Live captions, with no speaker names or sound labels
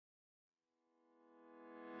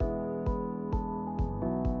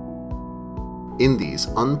In these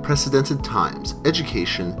unprecedented times,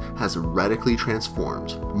 education has radically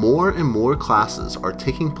transformed. More and more classes are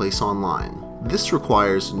taking place online. This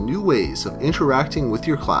requires new ways of interacting with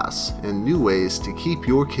your class and new ways to keep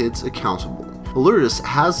your kids accountable. Alertus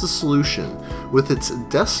has the solution with its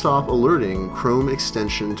desktop alerting Chrome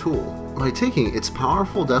extension tool. By taking its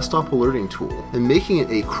powerful desktop alerting tool and making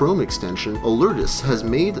it a Chrome extension, Alertus has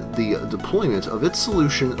made the deployment of its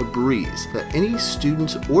solution a breeze that any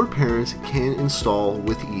student or parent can install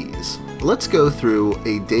with ease. Let's go through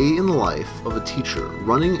a day in the life of a teacher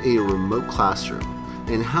running a remote classroom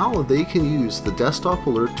and how they can use the desktop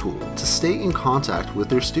alert tool to stay in contact with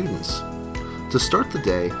their students. To start the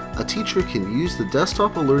day, a teacher can use the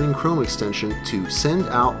desktop alerting Chrome extension to send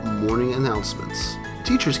out morning announcements.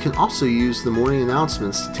 Teachers can also use the morning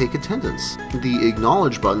announcements to take attendance. The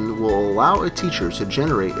Acknowledge button will allow a teacher to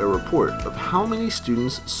generate a report of how many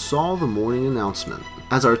students saw the morning announcement.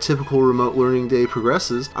 As our typical remote learning day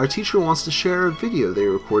progresses, our teacher wants to share a video they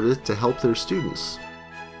recorded to help their students.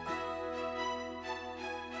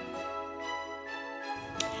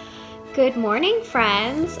 Good morning,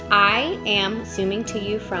 friends. I am Zooming to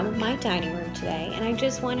you from my dining room today, and I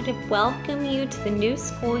just wanted to welcome you to the new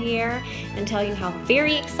school year and tell you how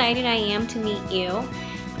very excited I am to meet you.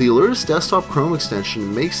 The Alertus Desktop Chrome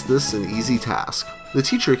extension makes this an easy task. The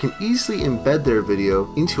teacher can easily embed their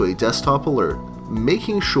video into a desktop alert,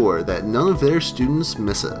 making sure that none of their students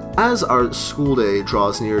miss it. As our school day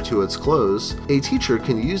draws near to its close, a teacher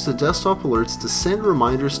can use the desktop alerts to send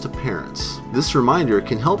reminders to parents. This reminder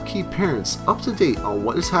can help keep parents up to date on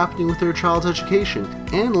what is happening with their child's education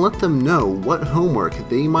and let them know what homework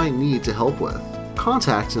they might need to help with.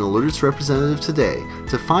 Contact an Alertus representative today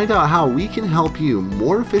to find out how we can help you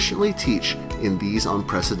more efficiently teach in these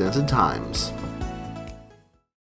unprecedented times.